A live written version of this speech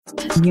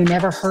You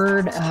never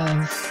heard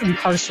of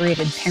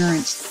incarcerated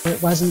parents.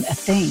 It wasn't a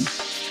thing.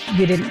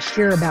 You didn't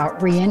hear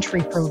about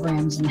reentry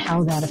programs and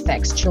how that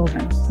affects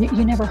children.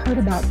 You never heard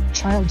about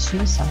child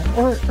suicide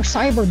or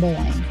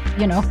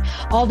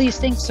cyberbullying, all these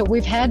things. So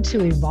we've had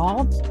to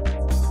evolve.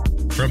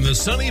 From the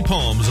sunny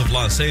palms of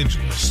Los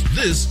Angeles,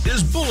 this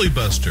is Bully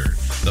Buster,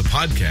 the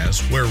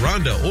podcast where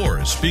Rhonda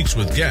Orr speaks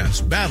with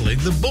guests battling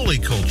the bully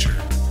culture.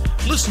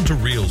 Listen to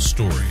real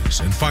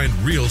stories and find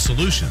real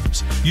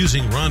solutions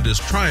using Rhonda's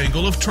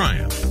triangle of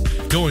triumph,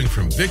 going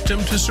from victim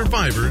to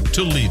survivor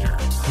to leader.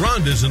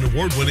 Rhonda is an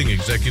award-winning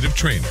executive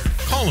trainer,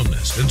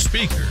 columnist, and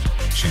speaker.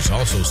 She's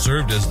also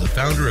served as the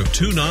founder of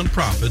 2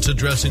 nonprofits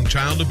addressing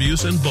child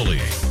abuse and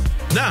bullying.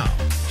 Now,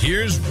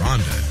 here's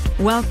Rhonda.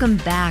 Welcome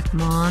back,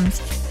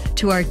 moms,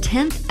 to our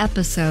 10th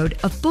episode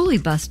of Bully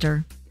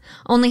Buster.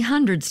 Only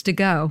hundreds to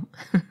go.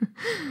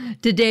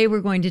 Today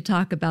we're going to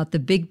talk about the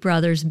Big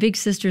Brothers Big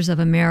Sisters of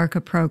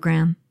America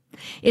program.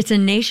 It's a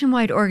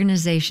nationwide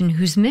organization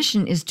whose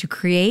mission is to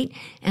create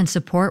and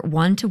support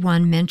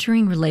one-to-one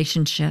mentoring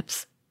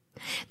relationships.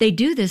 They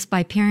do this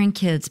by pairing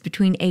kids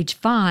between age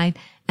 5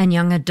 and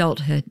young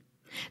adulthood.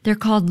 They're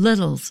called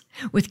Littles,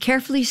 with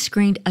carefully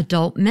screened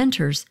adult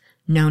mentors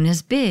known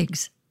as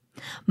Bigs.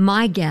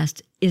 My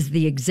guest is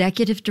the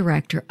executive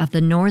director of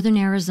the Northern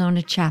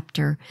Arizona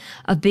chapter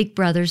of Big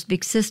Brothers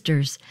Big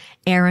Sisters,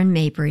 Erin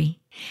Mabry.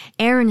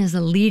 Erin is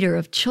a leader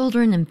of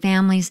children and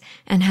families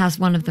and has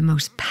one of the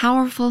most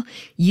powerful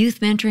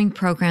youth mentoring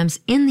programs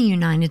in the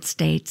United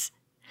States.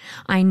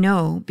 I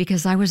know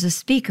because I was a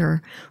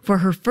speaker for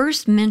her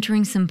first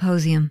mentoring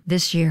symposium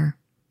this year.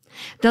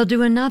 They'll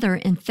do another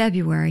in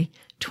February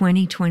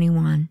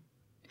 2021.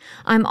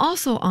 I'm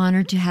also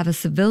honored to have a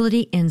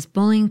Civility Ends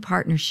Bullying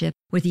partnership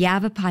with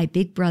Yavapai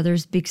Big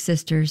Brothers Big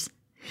Sisters.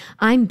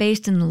 I'm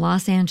based in the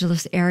Los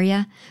Angeles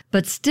area,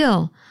 but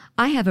still,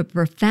 I have a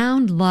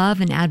profound love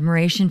and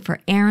admiration for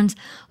Erin's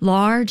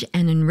large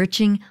and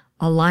enriching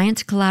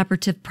Alliance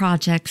Collaborative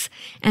projects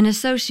and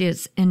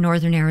associates in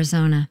Northern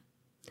Arizona.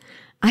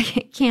 I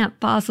can't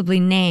possibly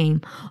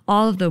name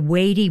all of the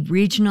weighty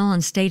regional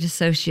and state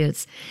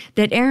associates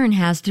that Erin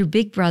has through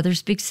Big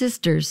Brothers Big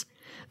Sisters,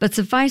 but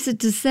suffice it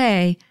to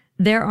say,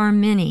 there are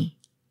many.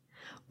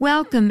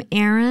 Welcome,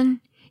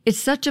 Erin. It's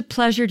such a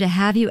pleasure to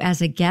have you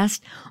as a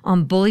guest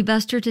on Bully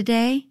Buster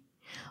today.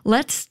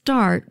 Let's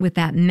start with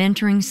that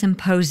mentoring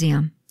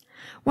symposium.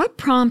 What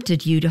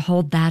prompted you to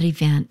hold that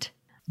event?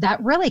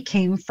 That really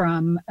came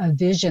from a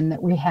vision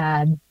that we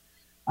had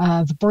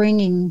of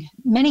bringing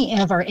many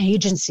of our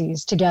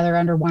agencies together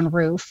under one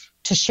roof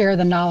to share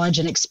the knowledge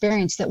and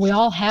experience that we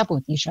all have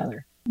with each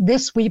other.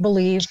 This, we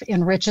believe,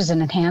 enriches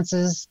and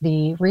enhances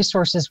the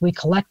resources we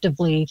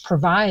collectively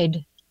provide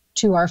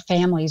to our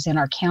families in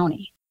our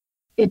county.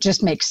 It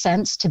just makes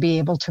sense to be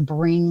able to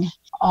bring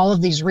all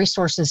of these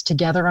resources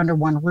together under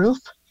one roof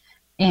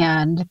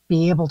and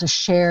be able to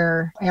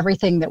share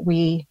everything that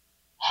we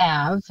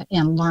have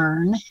and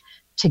learn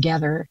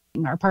together.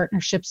 Our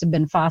partnerships have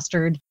been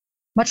fostered,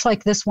 much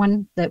like this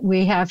one that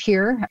we have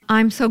here.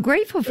 I'm so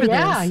grateful for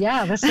this.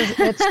 Yeah,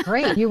 it's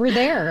great. You were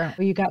there.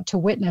 You got to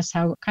witness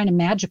how kind of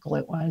magical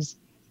it was.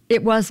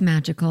 It was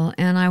magical,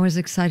 and I was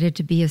excited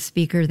to be a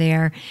speaker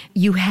there.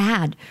 You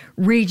had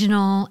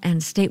regional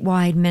and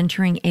statewide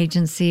mentoring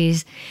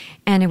agencies,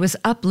 and it was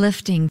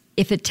uplifting.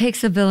 If it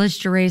takes a village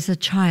to raise a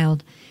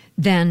child,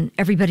 then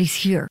everybody's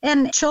here.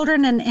 And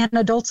children and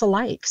adults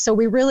alike. So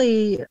we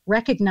really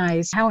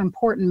recognize how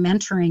important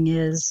mentoring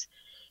is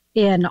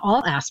in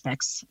all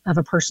aspects of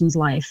a person's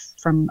life,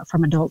 from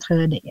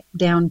adulthood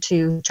down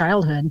to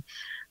childhood.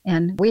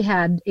 And we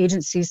had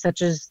agencies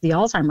such as the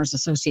Alzheimer's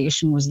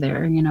Association was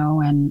there,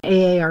 and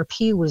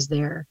AARP was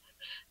there.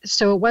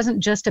 So it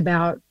wasn't just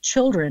about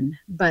children,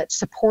 but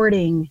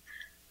supporting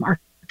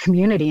our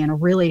community in a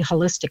really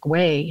holistic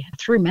way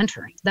through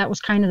mentoring. That was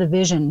kind of the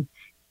vision.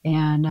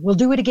 And we'll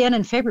do it again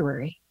in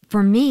February.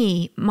 For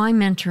me, my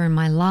mentor in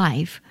my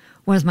life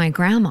was my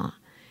grandma.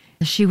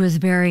 She was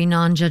very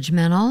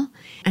non-judgmental,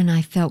 and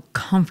I felt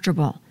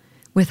comfortable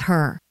with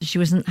her. She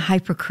wasn't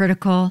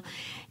hypercritical,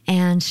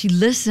 and she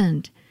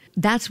listened.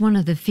 That's one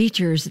of the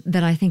features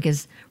that I think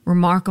is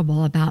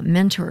remarkable about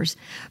mentors.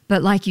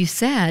 But like you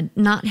said,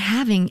 not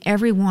having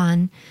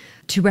everyone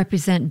to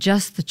represent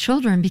just the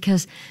children,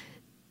 because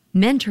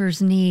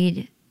mentors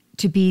need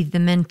to be the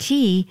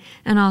mentee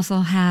and also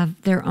have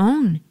their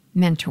own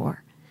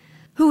mentor.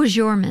 Who was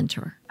your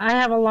mentor? I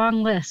have a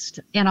long list,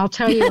 and I'll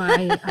tell you,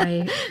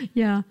 I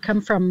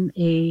come from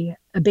a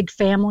big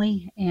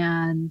family,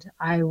 and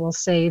I will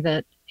say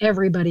that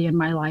everybody in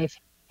my life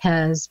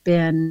has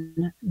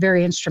been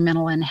very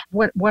instrumental in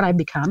what I've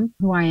become,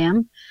 who I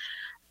am.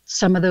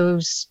 Some of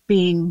those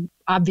being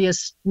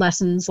obvious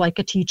lessons like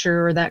a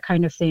teacher or that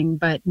kind of thing,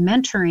 but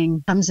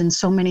mentoring comes in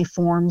so many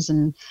forms,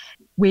 and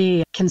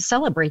we can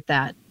celebrate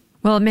that.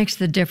 Well, it makes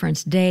the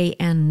difference day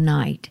and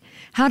night.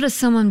 How does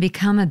someone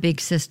become a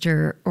big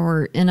sister,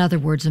 or in other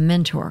words, a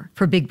mentor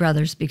for Big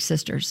Brothers Big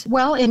Sisters?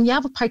 Well, in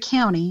Yavapai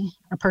County,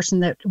 a person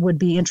that would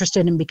be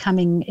interested in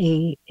becoming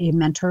a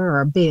mentor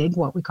or a big,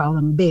 what we call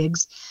them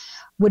bigs,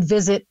 would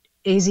visit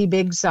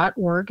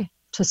azbigs.org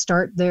to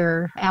start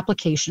their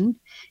application.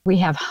 We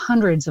have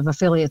hundreds of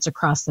affiliates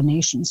across the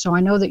nation. So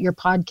I know that your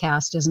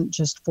podcast isn't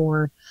just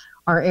for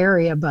our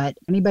area, but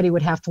anybody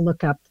would have to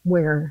look up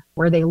where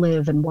they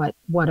live and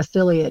what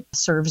affiliate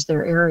serves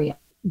their area.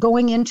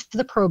 Going into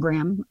the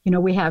program,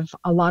 we have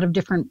a lot of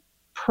different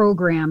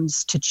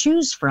programs to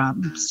choose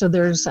from. So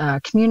there's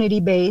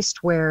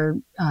community-based, where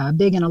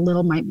big and a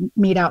little might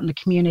meet out in the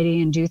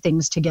community and do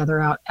things together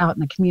out in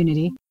the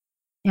community.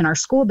 In our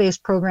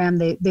school-based program,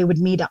 they would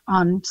meet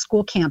on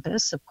school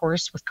campus. Of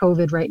course, with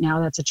COVID right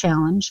now, that's a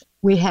challenge.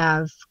 We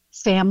have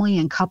family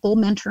and couple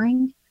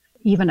mentoring.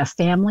 Even a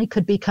family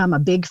could become a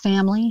big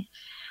family.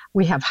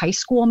 We have high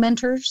school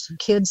mentors,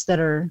 kids that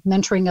are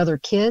mentoring other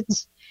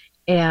kids.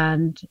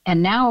 And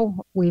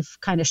now we've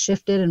kind of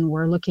shifted and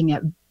we're looking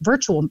at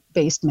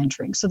virtual-based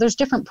mentoring. So there's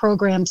different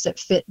programs that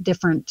fit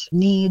different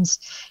needs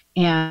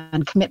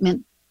and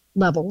commitment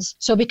levels.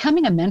 So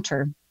becoming a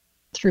mentor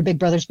through Big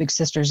Brothers Big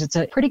Sisters, it's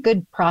a pretty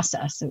good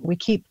process. We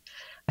keep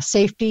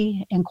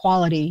safety and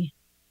quality,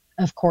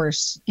 of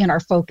course, in our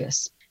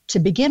focus. To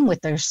begin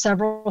with, there's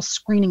several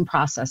screening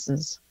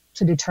processes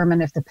to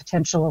determine if the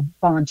potential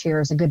volunteer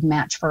is a good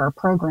match for our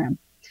program.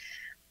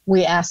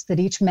 We ask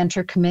that each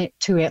mentor commit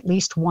to at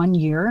least 1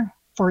 year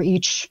for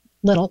each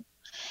little,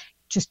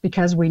 just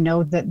because we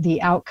know that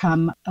the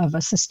outcome of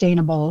a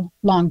sustainable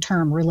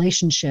long-term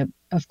relationship,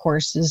 of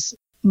course, is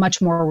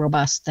much more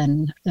robust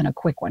than a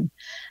quick one.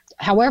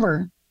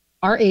 However,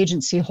 our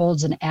agency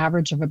holds an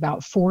average of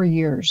about 4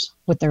 years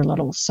with their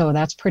littles, so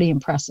that's pretty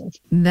impressive.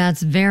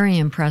 That's very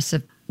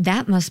impressive.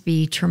 That must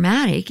be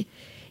traumatic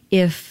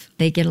if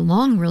they get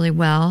along really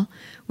well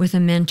with a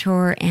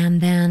mentor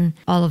and then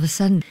all of a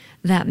sudden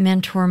that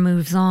mentor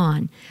moves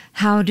on.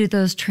 How do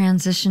those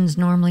transitions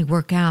normally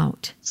work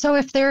out? So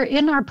if they're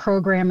in our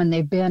program and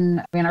they've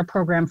been in our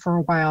program for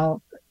a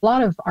while, a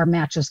lot of our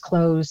matches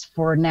close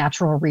for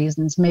natural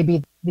reasons.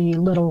 Maybe the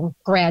little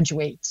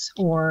graduates,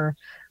 or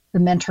the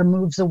mentor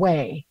moves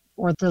away,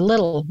 or the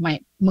little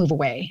might move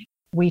away.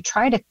 We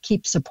try to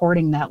keep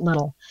supporting that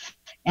little,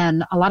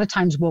 and a lot of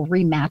times we'll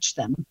rematch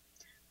them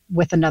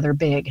with another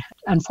big.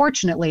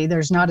 Unfortunately,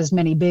 there's not as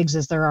many bigs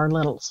as there are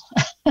littles.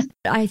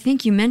 I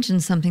think you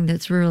mentioned something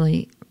that's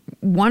really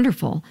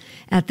wonderful.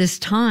 At this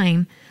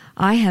time,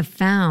 I have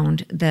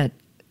found that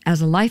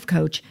as a life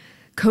coach,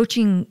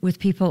 coaching with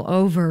people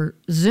over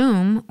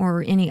Zoom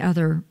or any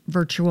other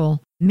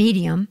virtual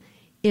medium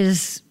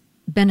is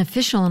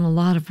beneficial in a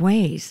lot of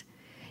ways.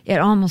 It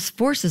almost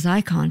forces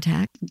eye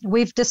contact.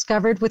 We've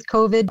discovered with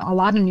COVID a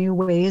lot of new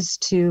ways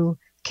to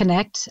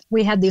connect.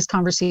 We had these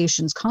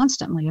conversations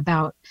constantly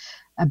about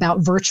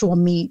virtual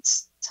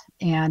meets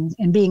and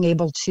being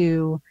able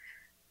to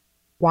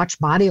watch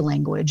body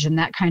language and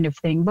that kind of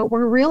thing. But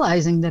we're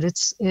realizing that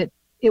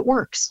it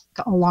works.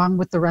 Along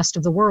with the rest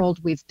of the world,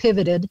 we've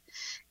pivoted,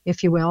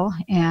 if you will,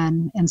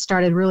 and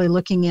started really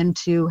looking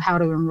into how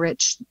to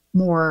enrich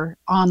more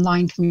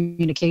online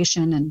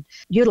communication and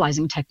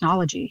utilizing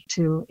technology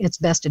to its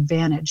best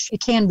advantage. It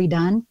can be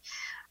done.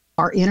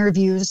 Our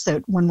interviews,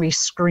 that when we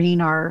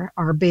screen our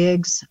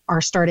bigs,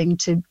 are starting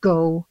to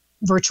go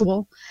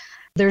virtual.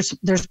 There's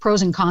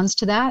pros and cons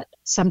to that.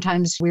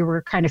 Sometimes we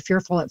were kind of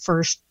fearful at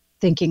first,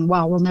 thinking,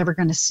 well, we're never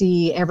going to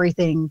see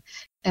everything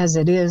as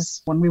it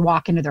is when we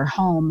walk into their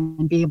home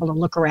and be able to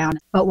look around.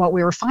 But what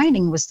we were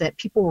finding was that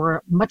people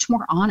were much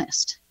more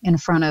honest in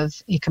front of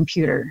a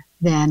computer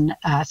than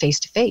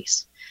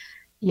face-to-face.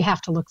 You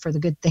have to look for the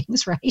good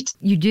things, right?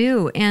 You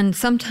do. And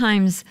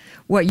sometimes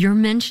what you're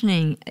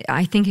mentioning,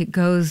 I think it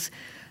goes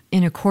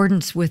in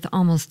accordance with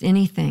almost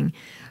anything.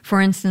 For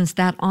instance,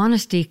 that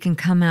honesty can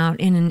come out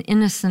in an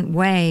innocent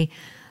way,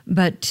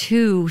 but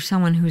to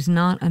someone who's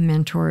not a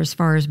mentor as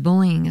far as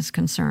bullying is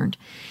concerned.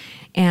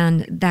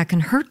 And that can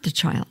hurt the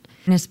child.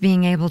 And it's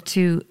being able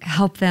to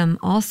help them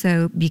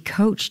also be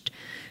coached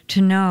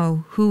to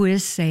know who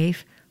is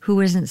safe,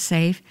 who isn't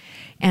safe.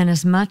 And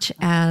as much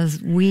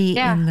as we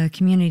in the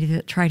community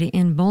that try to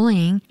end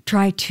bullying,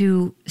 try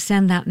to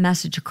send that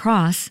message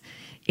across,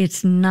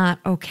 it's not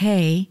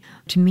okay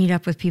to meet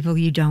up with people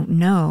you don't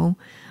know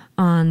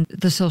on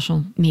the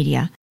social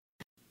media.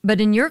 But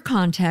in your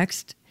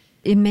context,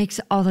 it makes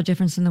all the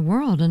difference in the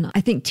world. And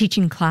I think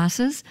teaching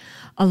classes,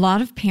 a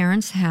lot of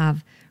parents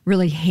have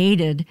really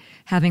hated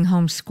having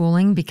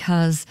homeschooling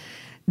because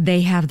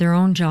they have their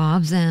own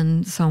jobs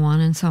and so on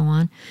and so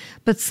on.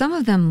 But some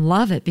of them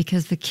love it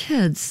because the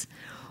kids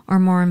are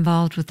more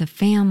involved with the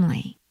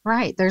family.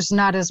 Right. There's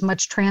not as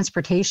much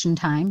transportation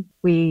time.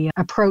 We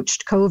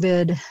approached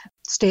COVID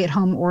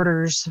stay-at-home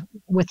orders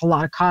with a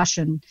lot of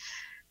caution,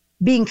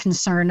 being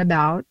concerned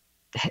about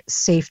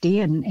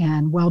safety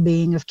and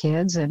well-being of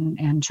kids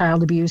and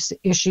child abuse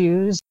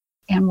issues.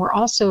 And we're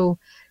also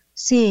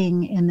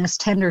seeing in this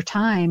tender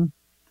time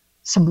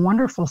some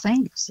wonderful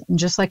things. And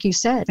just like you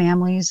said,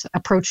 families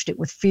approached it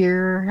with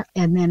fear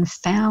and then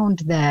found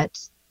that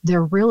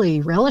they're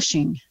really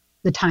relishing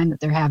the time that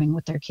they're having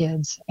with their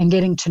kids and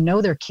getting to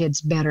know their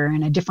kids better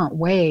in a different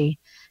way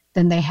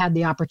than they had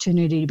the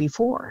opportunity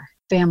before.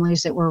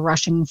 Families that were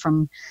rushing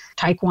from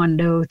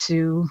Taekwondo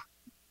to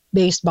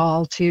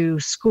baseball to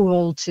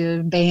school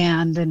to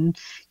band and,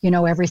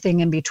 everything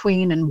in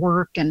between and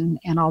work and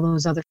all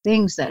those other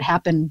things that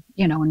happen,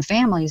 in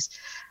families.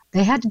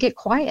 They had to get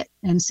quiet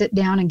and sit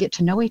down and get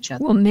to know each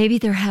other. Well, maybe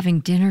they're having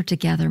dinner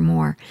together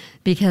more,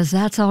 because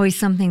that's always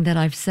something that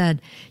I've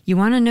said. You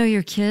want to know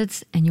your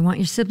kids and you want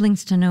your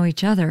siblings to know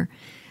each other.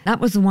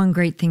 That was the one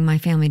great thing my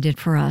family did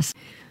for us.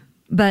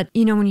 But,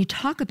 when you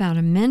talk about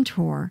a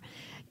mentor,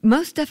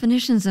 most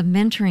definitions of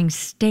mentoring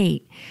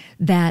state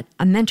that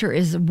a mentor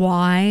is a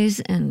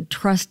wise and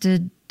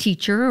trusted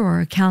teacher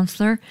or a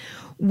counselor.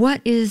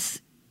 What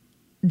is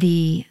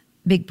the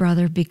Big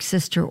Brother, Big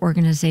Sister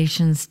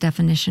organization's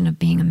definition of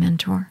being a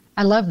mentor?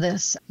 I love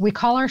this. We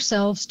call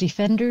ourselves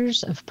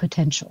defenders of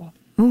potential.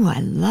 Ooh, I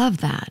love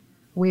that.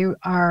 We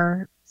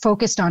are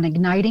focused on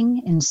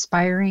igniting,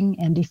 inspiring,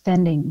 and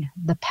defending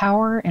the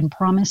power and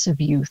promise of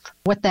youth.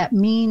 What that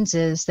means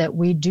is that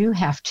we do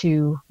have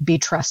to be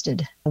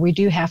trusted. We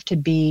do have to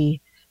be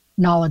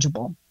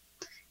knowledgeable.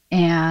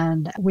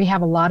 And we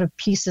have a lot of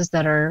pieces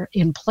that are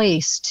in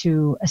place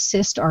to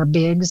assist our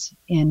bigs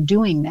in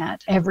doing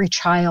that. Every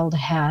child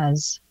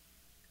has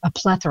a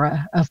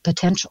plethora of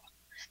potential,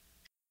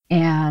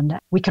 and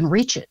we can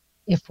reach it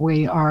if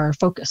we are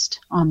focused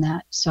on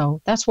that.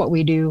 So that's what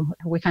we do.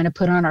 We kind of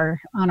put on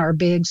our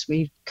bigs.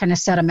 We kind of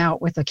set them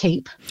out with a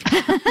cape.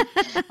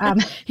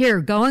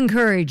 Here, go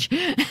encourage.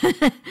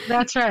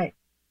 That's right.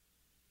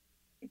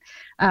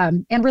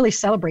 And really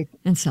celebrate.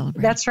 And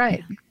celebrate. That's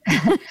right.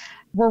 Yeah.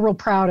 We're real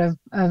proud of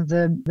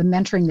the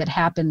mentoring that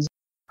happens.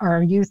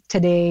 Our youth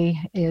today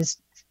is,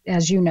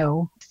 as you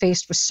know,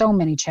 faced with so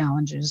many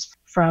challenges,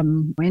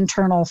 from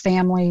internal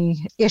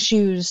family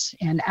issues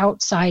and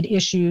outside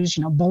issues,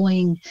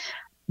 bullying,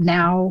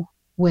 now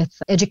with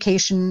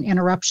education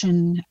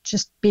interruption,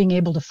 just being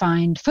able to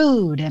find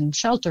food and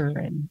shelter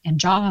and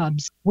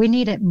jobs. We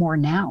need it more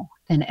now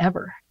than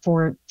ever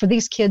for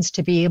these kids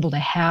to be able to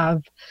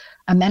have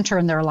a mentor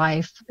in their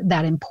life,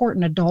 that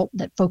important adult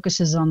that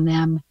focuses on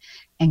them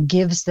and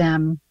gives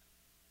them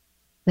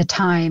the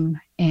time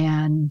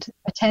and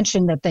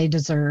attention that they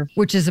deserve.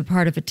 Which is a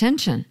part of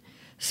attention.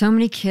 So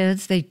many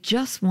kids, they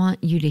just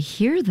want you to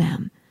hear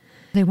them.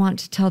 They want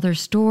to tell their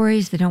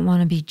stories. They don't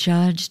want to be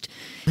judged.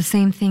 The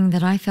same thing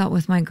that I felt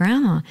with my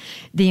grandma.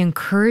 The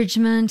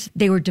encouragement,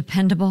 they were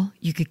dependable.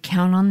 You could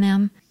count on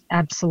them.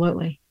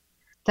 Absolutely.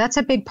 That's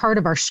a big part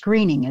of our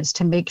screening, is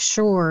to make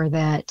sure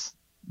that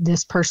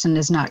this person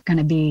is not going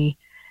to be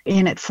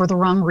in it for the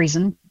wrong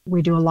reason.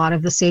 We do a lot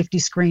of the safety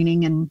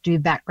screening and do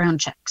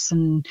background checks.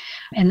 And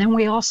then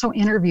we also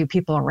interview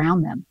people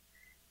around them,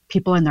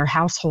 people in their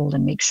household,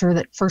 and make sure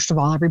that, first of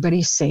all,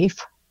 everybody's safe.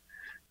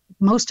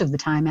 Most of the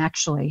time,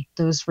 actually,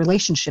 those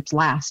relationships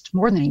last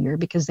more than a year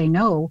because they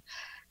know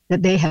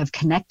that they have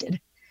connected.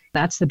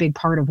 That's the big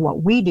part of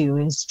what we do,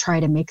 is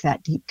try to make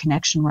that deep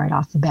connection right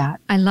off the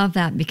bat. I love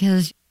that,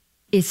 because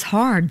it's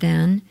hard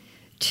then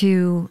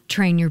to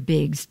train your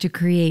bigs to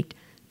create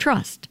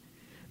trust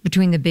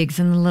between the bigs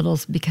and the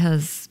littles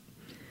because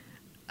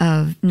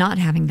of not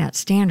having that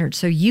standard.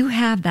 So you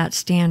have that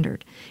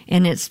standard,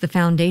 and it's the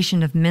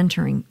foundation of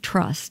mentoring,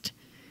 trust.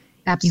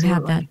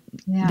 Absolutely.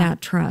 You have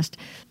that trust.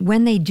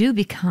 When they do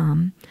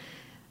become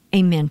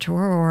a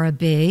mentor or a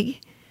big,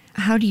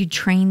 how do you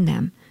train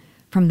them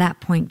from that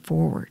point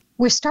forward?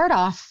 We start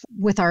off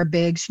with our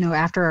bigs,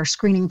 after our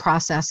screening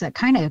process that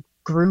kind of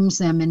grooms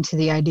them into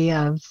the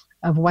idea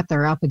of what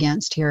they're up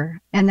against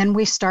here. And then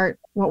we start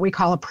what we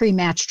call a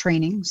pre-match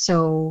training.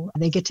 So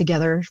they get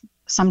together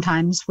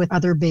sometimes with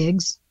other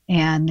bigs,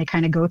 and they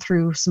kind of go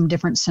through some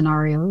different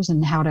scenarios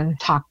and how to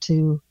talk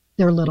to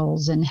their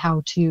littles and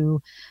how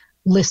to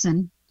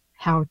listen,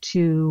 how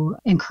to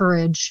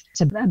encourage.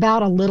 It's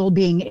about a little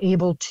being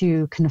able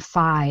to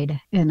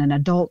confide in an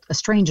adult, a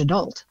strange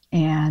adult,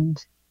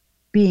 and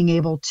being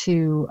able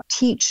to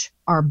teach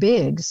our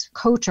bigs,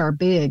 coach our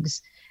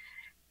bigs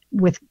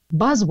with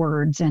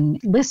buzzwords and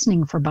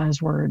listening for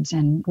buzzwords.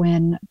 And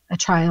when a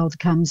child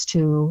comes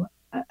to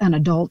an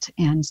adult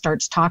and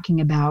starts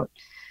talking about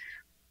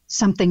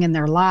something in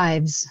their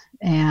lives,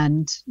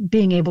 and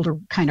being able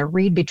to kind of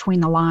read between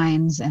the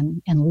lines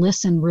and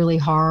listen really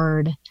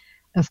hard.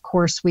 Of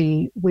course,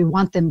 we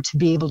want them to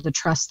be able to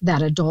trust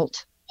that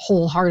adult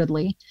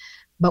wholeheartedly,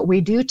 but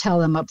we do tell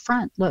them up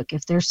front, look,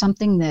 if there's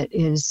something that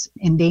is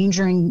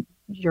endangering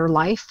your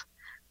life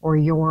or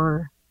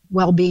your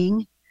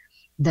well-being,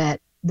 that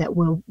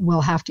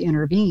we'll have to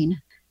intervene.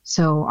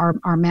 So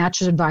our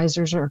match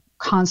advisors are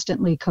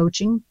constantly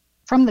coaching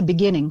from the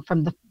beginning,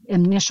 from the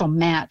initial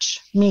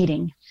match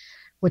meeting,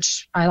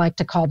 which I like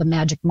to call the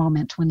magic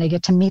moment when they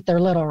get to meet their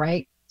little,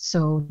 right?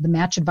 So the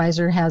match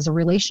advisor has a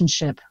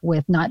relationship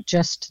with not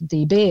just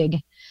the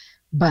big,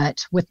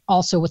 but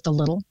also with the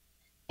little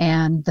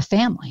and the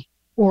family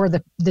or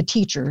the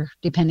teacher,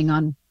 depending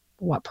on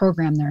what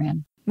program they're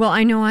in. Well,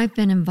 I know I've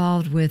been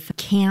involved with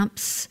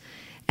camps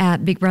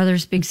at Big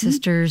Brothers, Big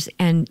Sisters,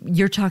 and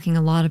you're talking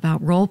a lot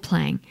about role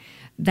playing.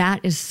 That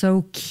is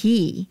so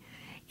key.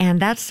 And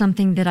that's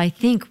something that I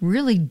think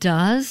really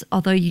does,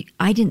 although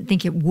I didn't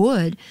think it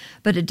would,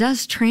 but it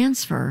does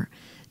transfer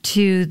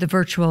to the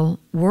virtual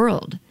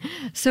world.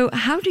 So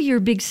how do your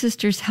big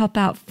sisters help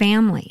out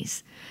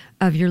families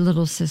of your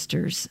little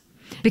sisters?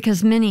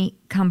 Because many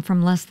come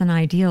from less than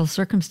ideal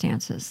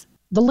circumstances.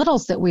 The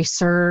littles that we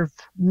serve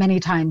many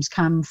times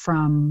come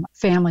from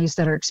families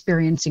that are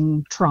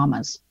experiencing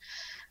traumas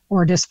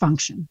or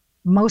dysfunction.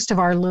 Most of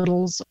our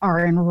littles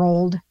are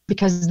enrolled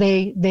because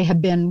they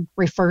have been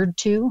referred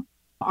to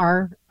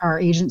our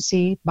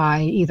agency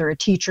by either a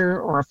teacher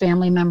or a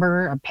family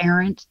member, a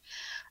parent.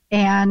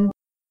 And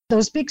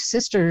those big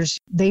sisters,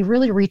 they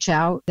really reach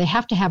out. They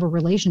have to have a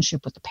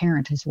relationship with the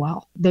parent as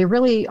well. They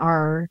really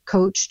are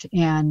coached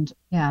and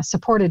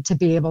supported to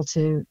be able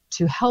to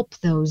help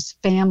those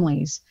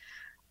families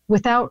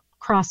without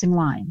crossing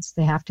lines.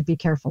 They have to be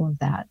careful of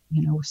that.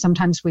 You know,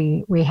 sometimes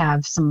we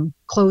have some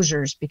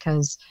closures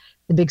because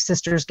the big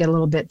sisters get a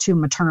little bit too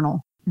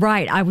maternal.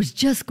 Right. I was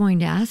just going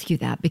to ask you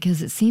that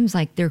because it seems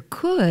like there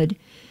could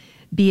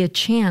be a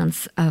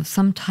chance of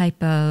some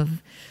type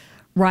of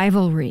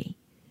rivalry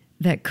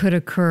that could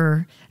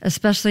occur,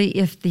 especially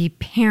if the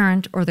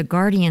parent or the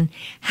guardian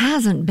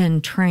hasn't been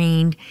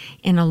trained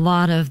in a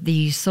lot of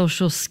the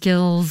social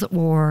skills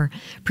or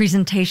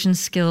presentation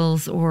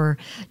skills or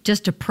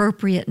just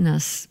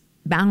appropriateness,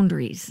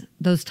 boundaries,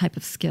 those type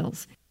of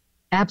skills.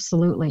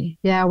 Absolutely.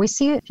 Yeah, we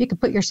see it. If you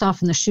could put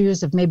yourself in the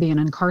shoes of maybe an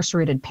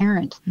incarcerated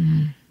parent,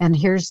 and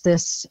here's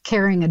this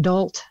caring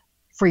adult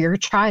for your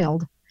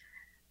child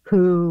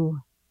who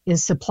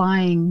is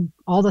supplying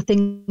all the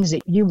things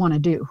that you want to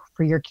do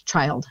for your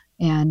child,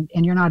 and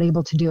you're not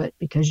able to do it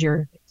because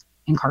you're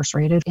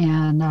incarcerated.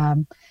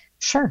 And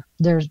sure,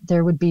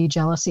 there would be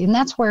jealousy. And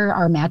that's where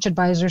our match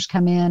advisors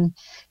come in,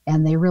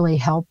 and they really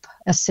help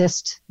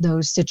assist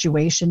those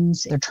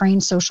situations. They're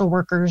trained social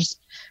workers,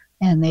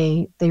 and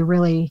they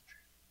really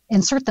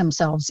insert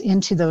themselves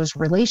into those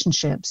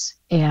relationships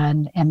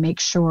and make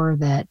sure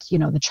that, you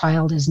know, the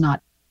child is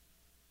not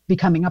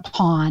becoming a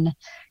pawn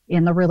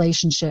in the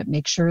relationship,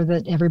 make sure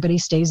that everybody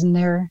stays in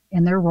their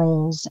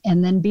roles,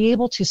 and then be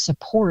able to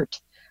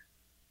support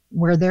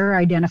where they're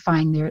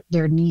identifying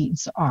their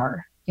needs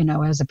are. You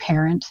know, as a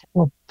parent,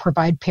 we'll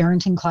provide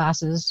parenting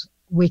classes.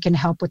 We can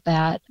help with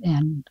that,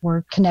 and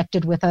we're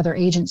connected with other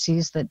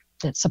agencies that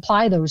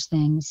supply those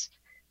things,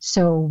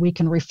 so we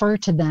can refer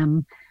to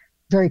them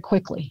very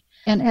quickly.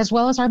 And as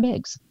well as our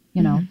bigs,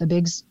 you know, the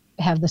bigs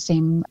have the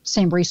same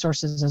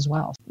resources as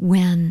well.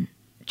 When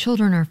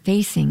children are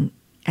facing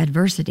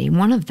adversity,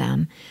 one of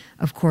them,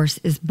 of course,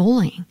 is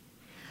bullying.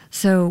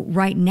 So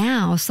right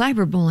now,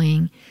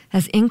 cyberbullying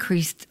has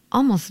increased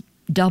almost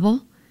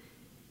double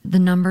the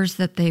numbers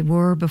that they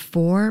were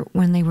before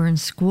when they were in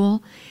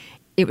school.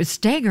 It was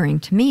staggering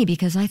to me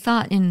because I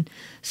thought in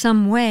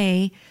some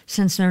way,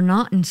 since they're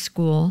not in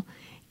school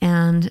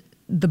and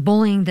the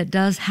bullying that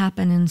does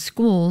happen in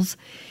schools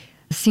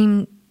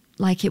seemed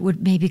like it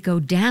would maybe go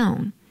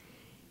down,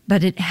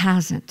 but it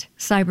hasn't.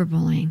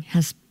 Cyberbullying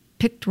has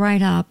picked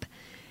right up,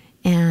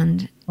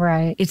 and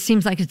it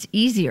seems like it's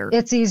easier.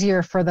 It's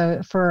easier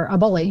for a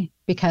bully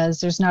because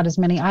there's not as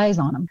many eyes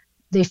on them.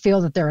 They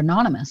feel that they're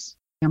anonymous.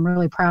 I'm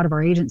really proud of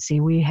our agency.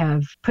 We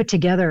have put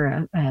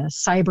together a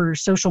cyber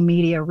social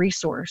media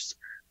resource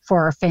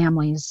for our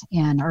families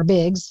and our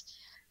bigs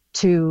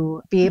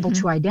to be able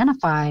to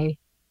identify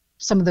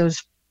some of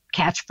those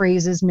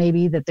catchphrases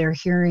maybe that they're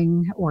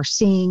hearing or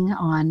seeing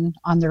on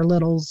their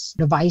littles'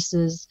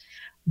 devices,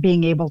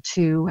 being able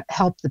to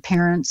help the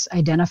parents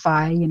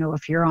identify, you know,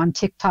 if you're on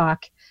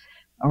TikTok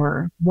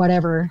or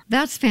whatever.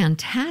 That's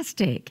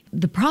fantastic.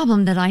 The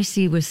problem that I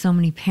see with so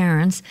many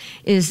parents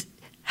is,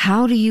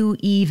 how do you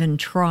even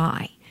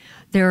try?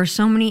 There are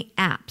so many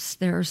apps.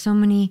 There are so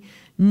many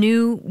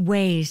new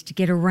ways to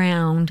get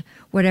around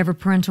whatever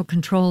parental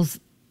controls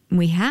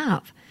we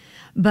have.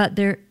 But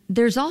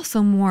there's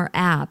also more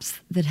apps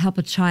that help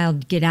a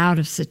child get out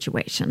of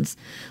situations,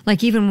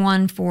 like even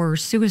one for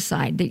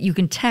suicide that you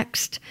can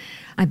text.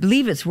 I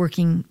believe it's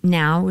working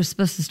now. It was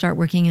supposed to start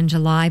working in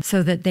July,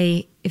 so that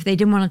if they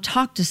didn't want to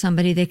talk to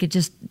somebody, they could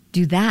just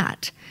do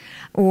that.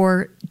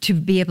 Or to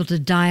be able to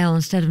dial,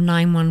 instead of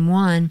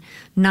 911,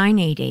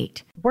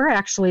 988. We're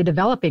actually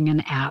developing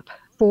an app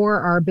for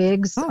our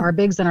bigs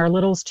and our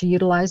littles to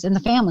utilize, and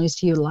the families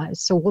to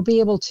utilize. So we'll be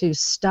able to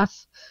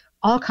stuff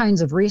all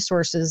kinds of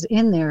resources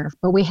in there.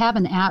 But we have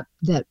an app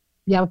that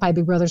Yavapai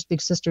Big Brothers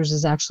Big Sisters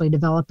is actually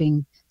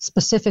developing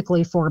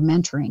specifically for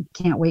mentoring.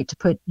 Can't wait to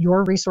put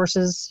your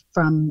resources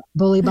from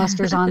Bully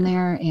Busters on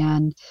there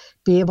and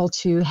be able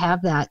to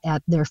have that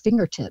at their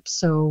fingertips.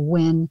 So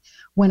when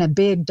a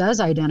big does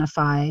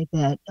identify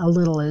that a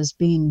little is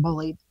being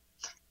bullied,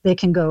 they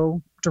can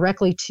go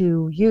directly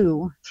to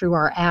you through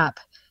our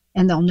app,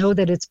 and they'll know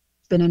that it's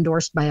been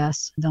endorsed by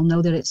us. They'll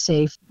know that it's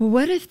safe. Well,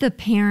 what if the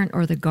parent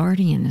or the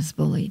guardian is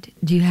bullied?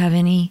 Do you have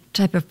any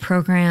type of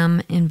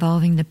program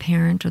involving the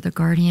parent or the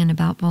guardian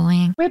about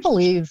bullying? We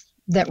believe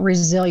that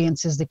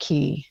resilience is the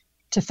key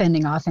to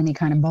fending off any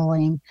kind of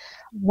bullying.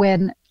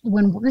 When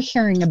we're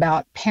hearing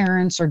about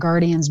parents or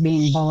guardians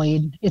being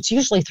bullied, it's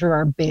usually through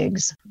our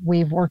bigs.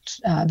 We've worked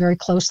very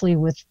closely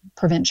with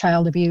Prevent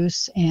Child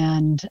Abuse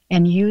and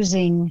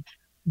using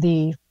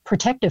the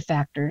protective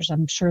factors.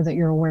 I'm sure that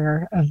you're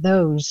aware of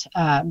those,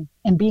 and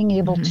being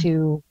able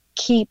to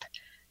keep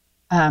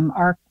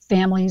our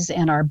families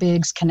and our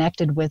bigs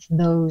connected with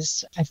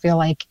those. I feel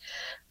like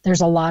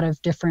there's a lot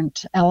of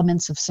different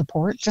elements of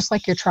support, just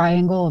like your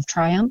triangle of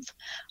triumph.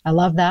 I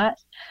love that.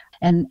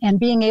 And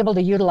being able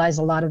to utilize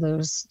a lot of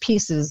those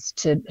pieces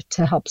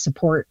to help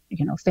support,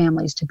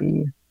 families to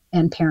be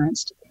and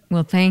parents to be.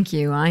 Well, thank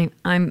you.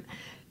 I'm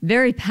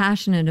very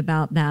passionate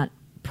about that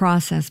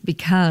process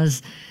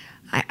because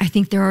I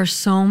think there are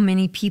so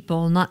many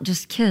people, not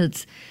just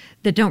kids,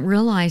 that don't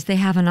realize they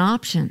have an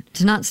option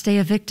to not stay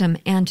a victim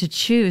and to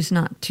choose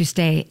not to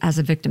stay as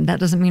a victim. That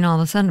doesn't mean all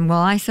of a sudden,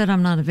 well, I said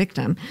I'm not a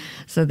victim,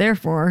 so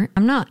therefore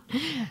I'm not.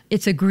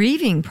 It's a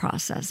grieving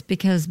process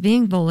because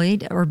being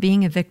bullied or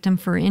being a victim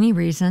for any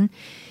reason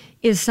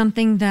is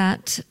something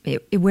that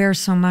it wears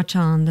so much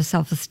on the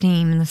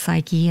self-esteem and the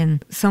psyche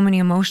and so many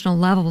emotional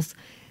levels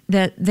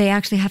that they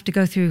actually have to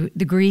go through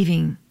the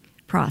grieving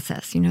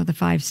process, the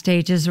 5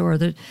 stages or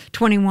the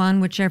 21,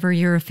 whichever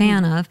you're a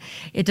fan of.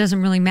 It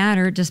doesn't really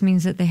matter. It just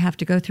means that they have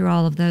to go through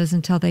all of those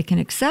until they can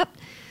accept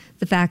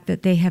the fact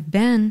that they have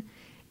been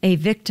a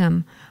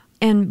victim.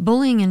 And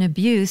bullying and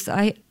abuse,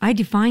 I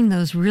define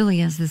those really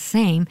as the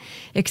same,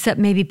 except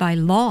maybe by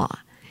law.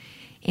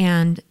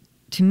 And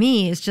to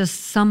me, it's just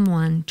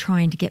someone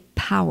trying to get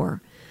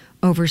power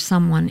over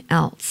someone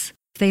else.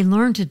 If they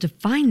learn to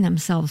define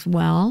themselves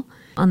well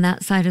on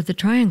that side of the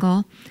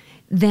triangle,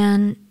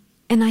 then,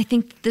 and I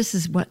think this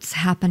is what's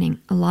happening,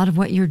 a lot of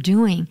what you're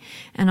doing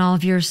and all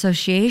of your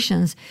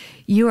associations,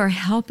 you are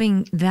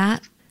helping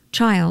that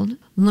child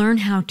learn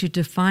how to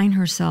define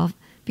herself,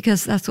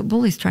 because that's what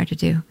bullies try to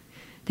do.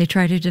 They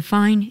try to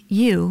define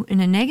you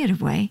in a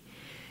negative way.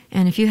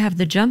 And if you have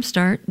the jump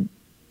start,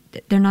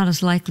 they're not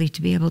as likely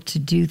to be able to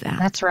do that.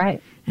 That's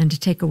right. And to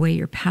take away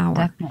your power.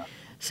 Definitely.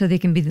 So they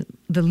can be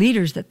the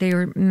leaders that they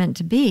are meant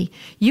to be.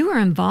 You are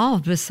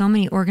involved with so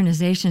many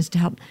organizations to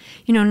help,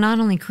 not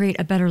only create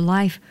a better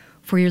life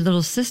for your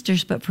little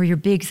sisters, but for your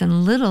bigs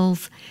and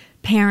littles,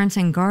 parents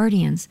and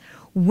guardians.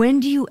 When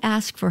do you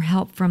ask for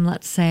help from,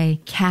 let's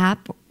say,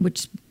 CAP,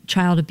 which is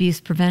Child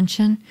Abuse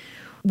Prevention?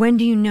 When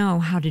do you know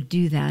how to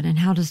do that, and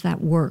how does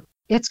that work?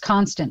 It's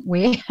constant.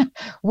 We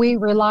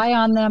rely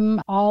on them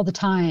all the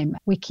time.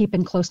 We keep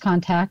in close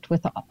contact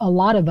with a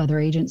lot of other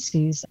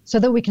agencies so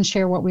that we can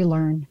share what we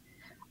learn,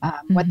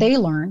 what they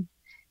learn,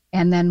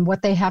 and then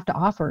what they have to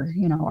offer.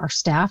 Our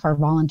staff, our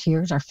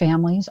volunteers, our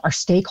families, our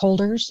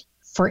stakeholders.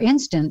 For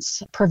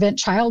instance, Prevent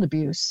Child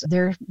Abuse.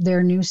 Their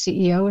new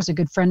CEO is a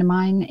good friend of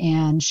mine,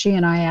 and she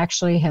and I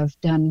actually have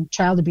done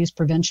child abuse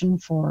prevention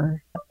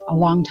for a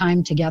long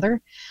time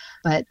together.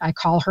 But I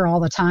call her all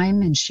the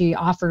time, and she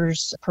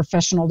offers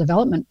professional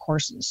development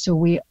courses. So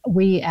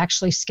we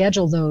actually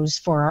schedule those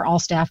for our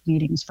all-staff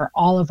meetings for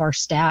all of our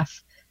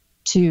staff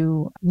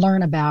to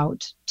learn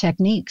about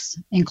techniques,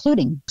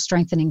 including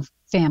strengthening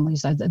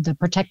families, the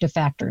protective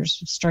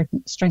factors,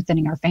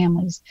 strengthening our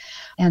families,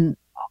 and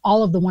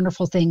all of the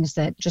wonderful things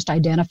that just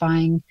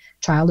identifying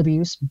child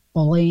abuse,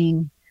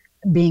 bullying,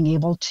 being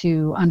able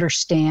to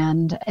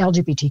understand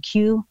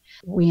LGBTQ.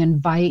 We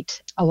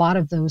invite a lot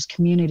of those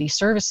community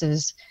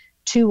services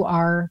into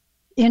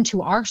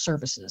our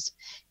services,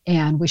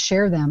 and we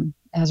share them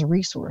as a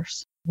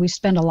resource. We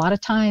spend a lot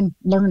of time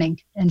learning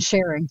and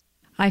sharing.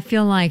 I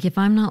feel like if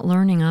I'm not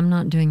learning, I'm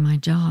not doing my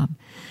job.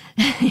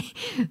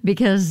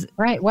 Because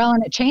right. Well,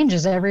 and it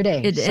changes every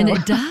day. And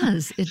it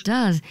does. It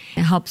does.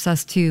 It helps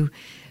us to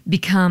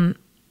become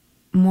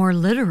more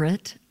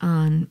literate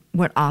on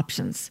what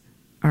options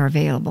are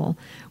available,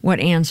 what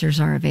answers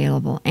are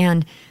available.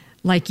 And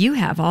like you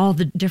have, all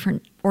the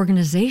different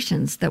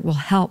organizations that will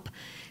help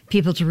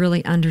people to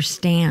really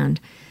understand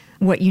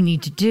what you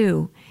need to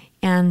do.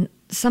 And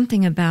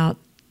something about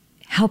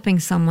helping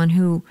someone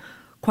who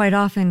quite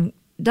often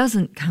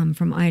doesn't come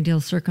from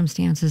ideal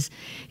circumstances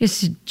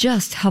is to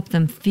just help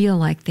them feel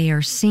like they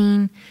are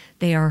seen,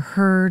 they are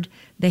heard,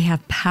 they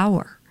have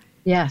power.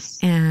 Yes.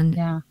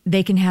 And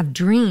they can have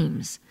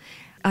dreams.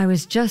 I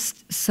was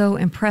just so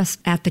impressed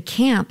at the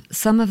camp.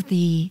 Some of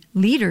the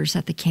leaders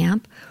at the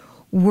camp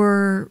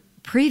were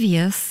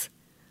previous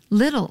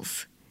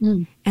littles,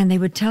 and they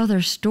would tell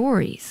their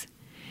stories.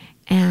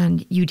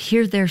 And you'd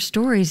hear their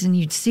stories and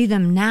you'd see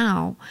them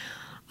now.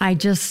 I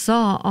just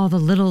saw all the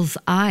littles'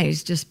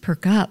 eyes just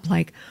perk up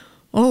like,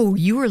 oh,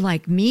 you were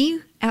like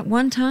me at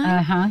one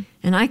time?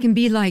 And I can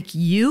be like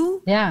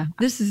you? Yeah.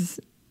 This is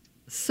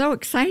so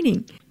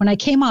exciting. When I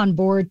came on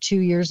board 2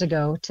 years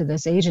ago to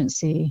this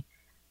agency,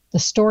 the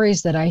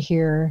stories that I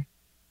hear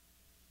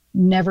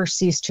never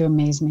cease to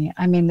amaze me.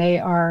 I mean, they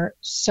are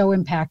so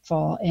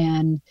impactful,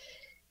 and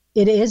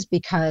it is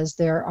because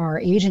there are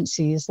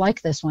agencies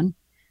like this one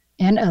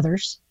and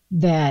others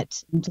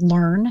that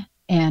learn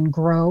and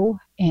grow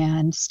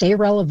and stay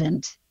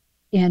relevant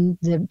in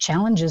the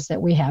challenges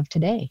that we have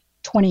today.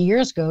 20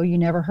 years ago, you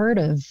never heard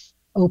of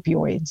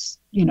opioids,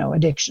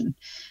 addiction.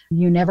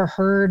 You never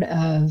heard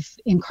of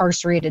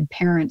incarcerated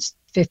parents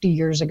 50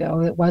 years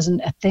ago. It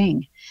wasn't a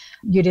thing.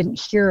 You didn't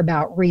hear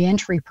about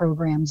reentry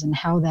programs and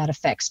how that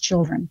affects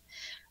children.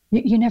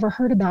 You never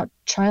heard about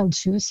child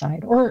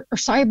suicide or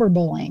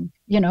cyberbullying,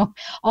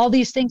 all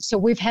these things. So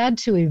we've had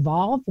to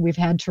evolve. We've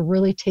had to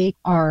really take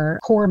our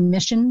core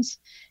missions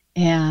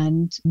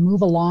and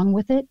move along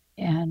with it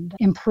and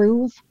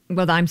improve.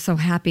 Well, I'm so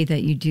happy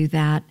that you do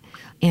that.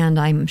 And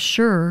I'm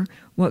sure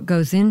what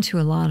goes into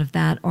a lot of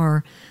that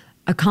are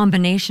a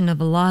combination of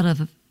a lot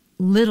of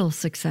little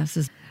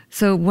successes.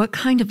 So what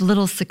kind of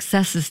little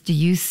successes do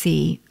you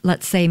see,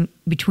 let's say,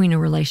 between a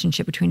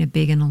relationship between a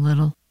big and a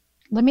little?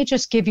 Let me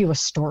just give you a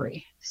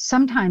story.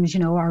 Sometimes,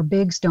 our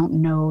bigs don't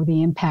know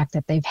the impact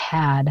that they've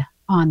had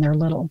on their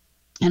little.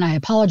 And I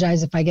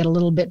apologize if I get a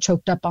little bit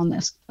choked up on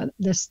this, but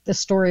this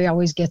story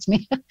always gets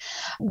me.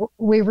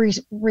 We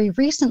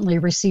recently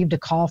received a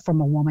call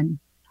from a woman.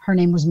 Her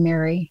name was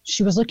Mary.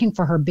 She was looking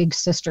for her big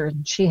sister.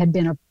 She had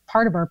been a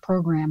part of our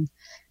program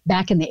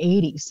back in the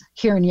 80s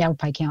here in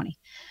Yavapai County.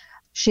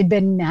 She'd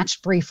been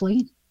matched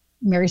briefly.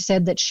 Mary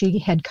said that she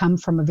had come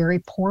from a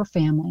very poor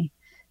family.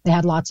 They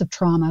had lots of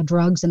trauma,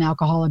 drugs and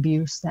alcohol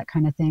abuse, that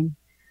kind of thing.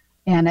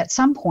 And at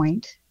some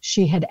point,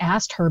 she had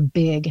asked her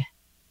big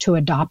to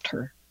adopt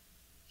her.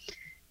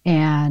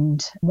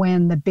 And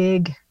when the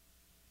big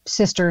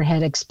sister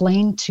had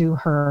explained to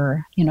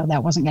her,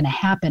 that wasn't going to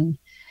happen,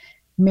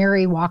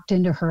 Mary walked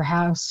into her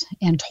house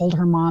and told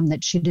her mom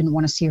that she didn't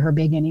want to see her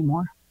big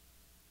anymore.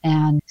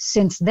 And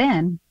since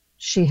then,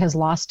 she has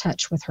lost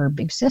touch with her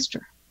big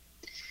sister.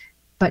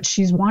 But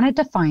she's wanted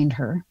to find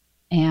her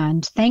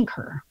and thank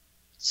her.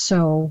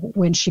 So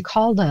when she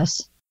called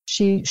us,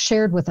 she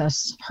shared with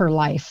us her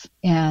life.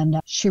 And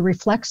she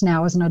reflects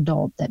now as an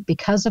adult that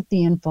because of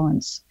the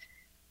influence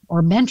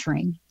or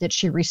mentoring that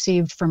she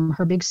received from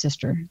her big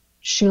sister,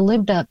 she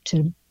lived up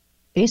to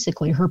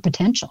basically her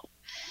potential.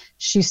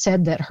 She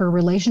said that her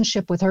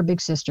relationship with her big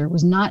sister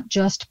was not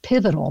just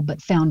pivotal,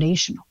 but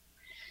foundational,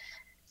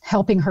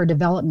 helping her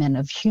development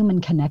of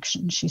human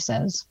connection, she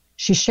says.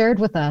 She shared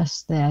with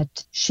us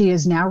that she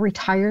is now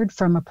retired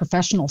from a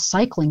professional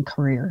cycling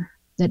career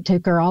that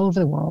took her all over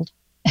the world.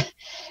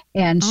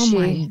 And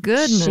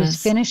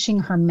she's finishing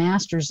her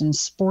master's in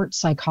sports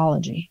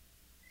psychology.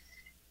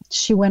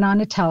 She went on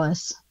to tell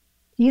us,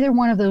 either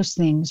one of those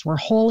things were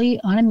wholly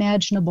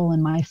unimaginable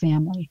in my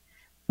family,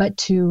 but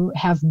to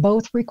have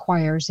both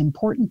requires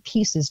important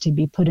pieces to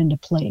be put into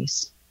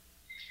place.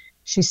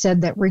 She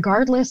said that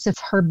regardless if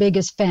her big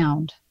is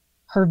found,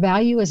 her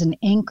value as an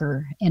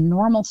anchor in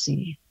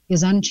normalcy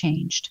is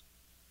unchanged.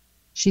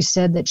 She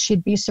said that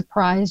she'd be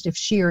surprised if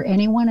she or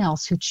anyone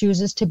else who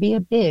chooses to be a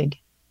big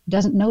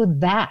doesn't know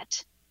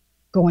that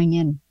going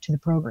into the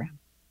program.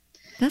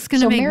 That's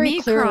going to make Mary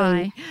me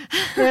cry.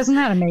 Isn't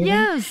that amazing?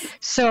 Yes.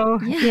 So,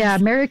 yes. Yeah,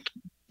 Mary,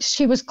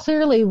 she was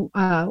clearly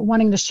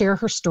wanting to share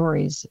her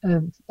stories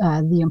of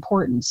the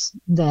importance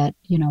that,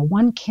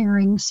 one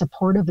caring,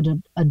 supportive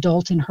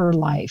adult in her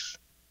life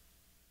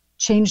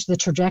changed the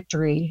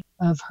trajectory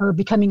of her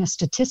becoming a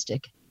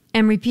statistic.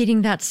 And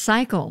repeating that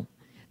cycle,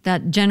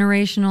 that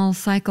generational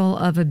cycle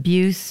of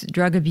abuse,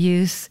 drug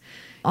abuse,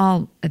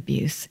 all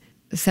abuse,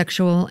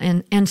 sexual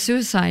and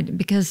suicide,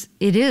 because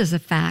it is a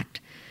fact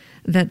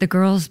that the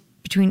girls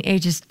between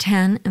ages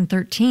 10 and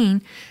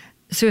 13,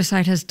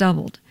 suicide has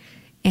doubled.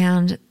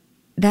 And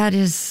that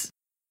is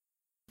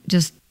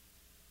just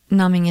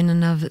numbing in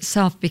and of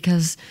itself,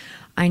 because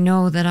I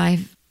know that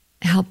I've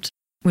helped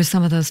with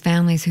some of those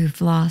families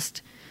who've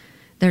lost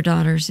their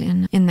daughters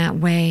in that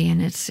way.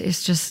 And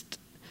it's just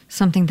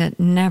something that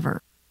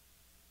never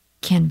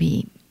can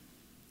be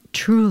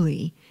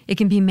truly, it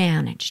can be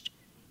managed.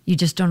 You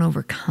just don't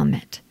overcome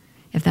it,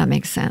 if that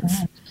makes sense.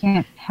 Yeah, you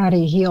can't. How do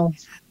you heal?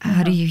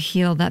 How do you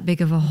heal that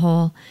big of a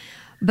hole?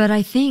 But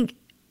I think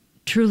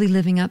truly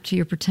living up to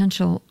your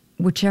potential,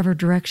 whichever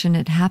direction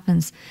it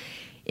happens,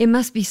 it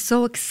must be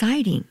so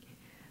exciting,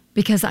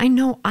 because I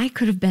know I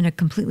could have been a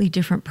completely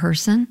different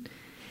person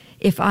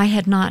if I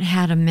had not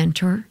had a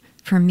mentor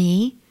for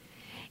me.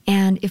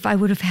 And if I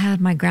would have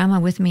had my grandma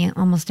with me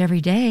almost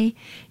every day,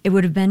 it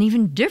would have been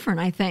even different,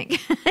 I think.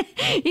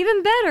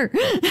 Even better.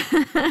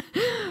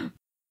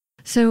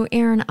 So,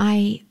 Erin,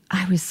 I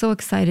was so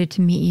excited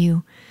to meet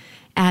you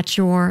at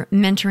your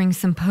mentoring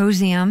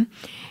symposium.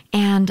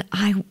 And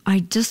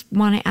I just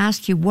want to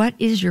ask you, what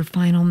is your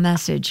final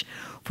message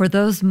for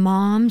those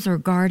moms or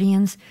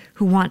guardians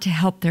who want to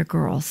help their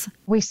girls?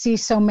 We see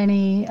so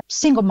many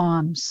single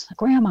moms,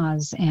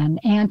 grandmas, and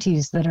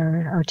aunties that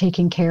are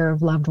taking care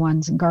of loved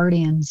ones and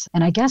guardians.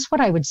 And I guess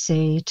what I would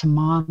say to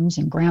moms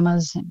and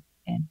grandmas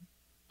and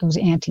those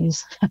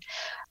aunties,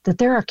 that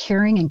there are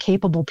caring and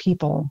capable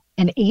people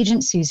and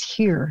agencies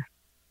here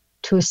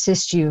to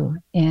assist you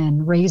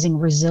in raising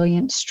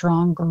resilient,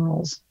 strong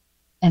girls.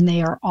 And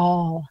they are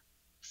all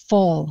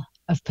full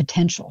of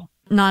potential.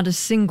 Not a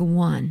single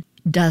one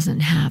doesn't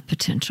have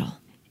potential.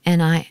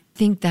 And I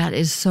think that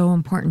is so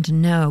important to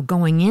know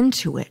going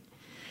into it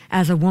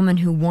as a woman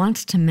who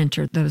wants to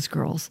mentor those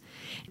girls.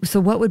 So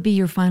what would be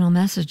your final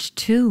message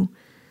to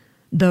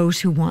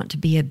those who want to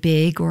be a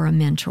big or a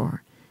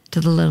mentor to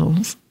the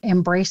littles?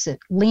 Embrace it.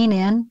 Lean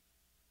in.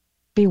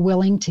 Be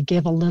willing to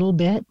give a little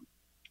bit.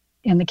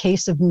 In the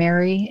case of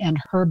Mary and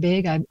her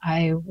big,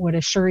 I would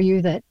assure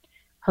you that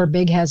Her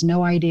big has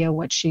no idea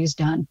what she's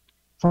done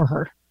for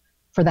her,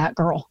 for that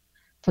girl,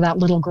 for that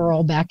little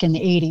girl back in the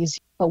 80s.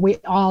 But we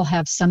all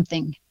have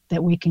something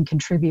that we can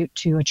contribute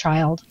to a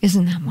child.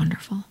 Isn't that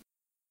wonderful?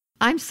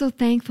 I'm so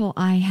thankful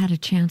I had a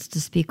chance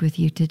to speak with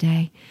you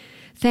today.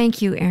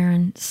 Thank you,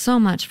 Erin, so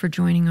much for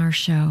joining our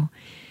show.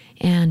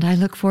 And I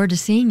look forward to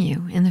seeing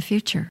you in the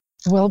future.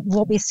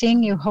 We'll be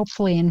seeing you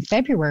hopefully in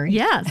February.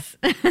 Yes.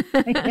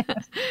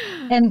 Yes.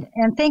 And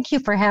thank you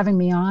for having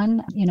me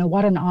on. You know,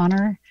 what an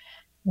honor.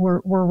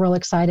 We're real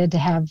excited to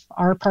have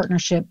our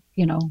partnership,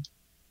 you know,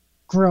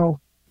 grow.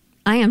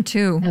 I am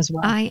too. As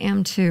well. I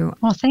am too.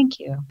 Well, thank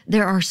you.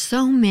 There are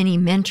so many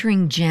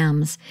mentoring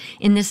gems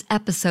in this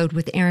episode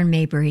with Erin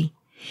Mabry.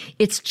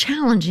 It's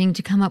challenging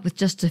to come up with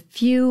just a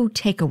few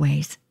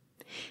takeaways.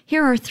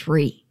 Here are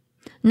 3.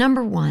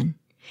 Number 1,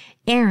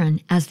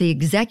 Erin, as the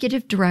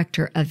executive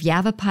director of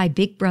Yavapai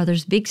Big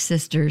Brothers Big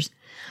Sisters,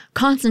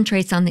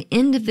 concentrates on the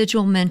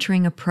individual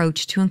mentoring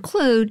approach to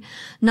include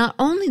not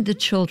only the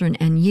children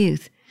and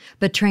youth,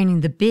 but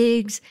training the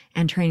bigs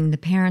and training the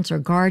parents or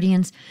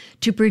guardians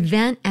to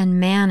prevent and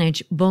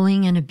manage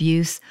bullying and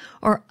abuse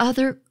or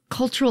other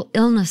cultural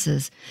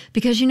illnesses.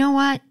 Because you know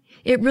what?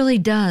 It really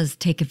does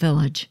take a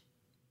village.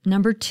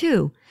 Number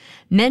 2,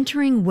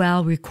 mentoring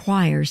well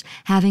requires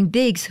having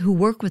bigs who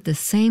work with the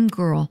same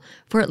girl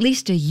for at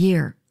least a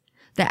year.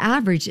 The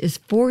average is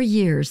 4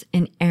 years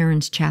in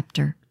Erin's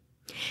chapter.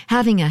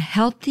 Having a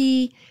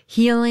healthy,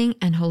 healing,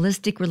 and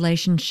holistic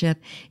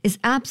relationship is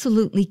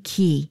absolutely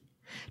key.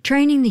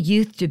 Training the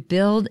youth to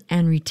build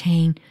and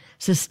retain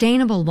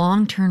sustainable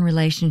long-term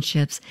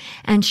relationships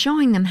and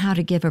showing them how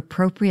to give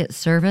appropriate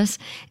service,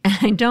 and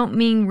I don't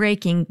mean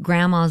raking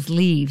grandma's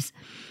leaves,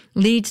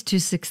 leads to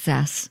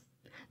success.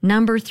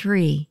 Number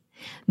 3,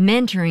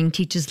 mentoring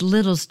teaches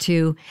littles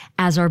to,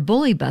 as our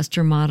Bully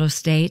Buster motto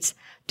states,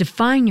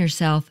 define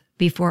yourself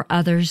before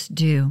others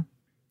do.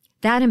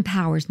 That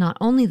empowers not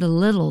only the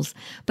littles,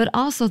 but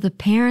also the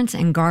parents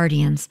and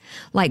guardians,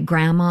 like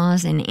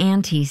grandmas and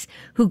aunties,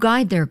 who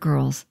guide their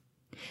girls.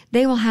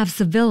 They will have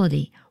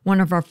civility,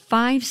 one of our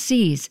 5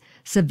 C's,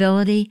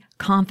 civility,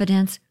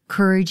 confidence,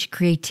 courage,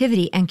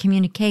 creativity, and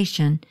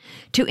communication,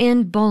 to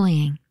end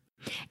bullying.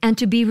 And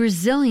to be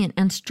resilient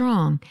and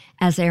strong,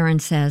 as Erin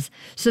says,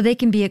 so they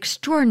can be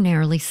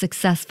extraordinarily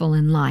successful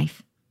in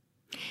life.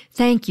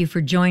 Thank you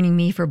for joining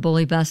me for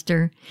Bully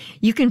Buster.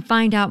 You can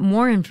find out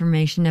more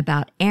information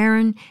about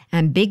Erin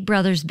and Big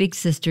Brothers Big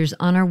Sisters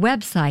on our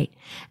website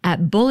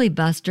at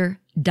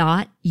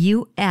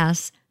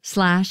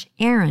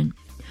bullybuster.us/Erin.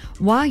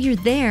 While you're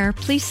there,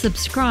 please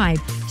subscribe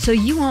so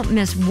you won't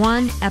miss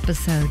one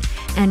episode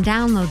and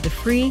download the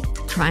free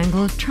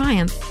Triangle of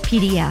Triumph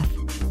PDF.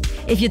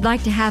 If you'd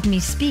like to have me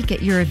speak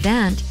at your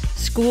event,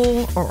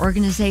 school, or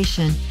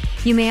organization,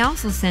 you may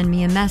also send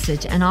me a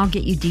message and I'll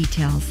get you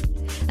details.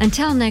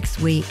 Until next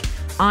week,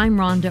 I'm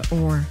Rhonda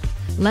Orr.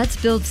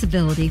 Let's build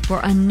civility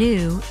for a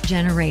new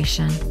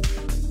generation.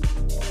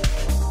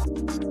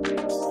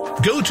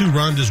 Go to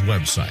Rhonda's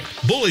website,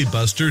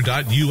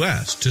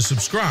 bullybuster.us, to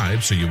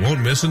subscribe so you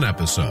won't miss an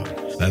episode.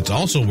 That's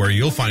also where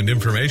you'll find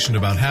information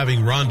about having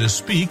Rhonda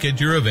speak at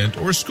your event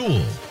or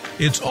school.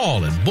 It's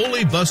all at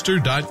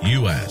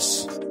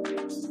bullybuster.us.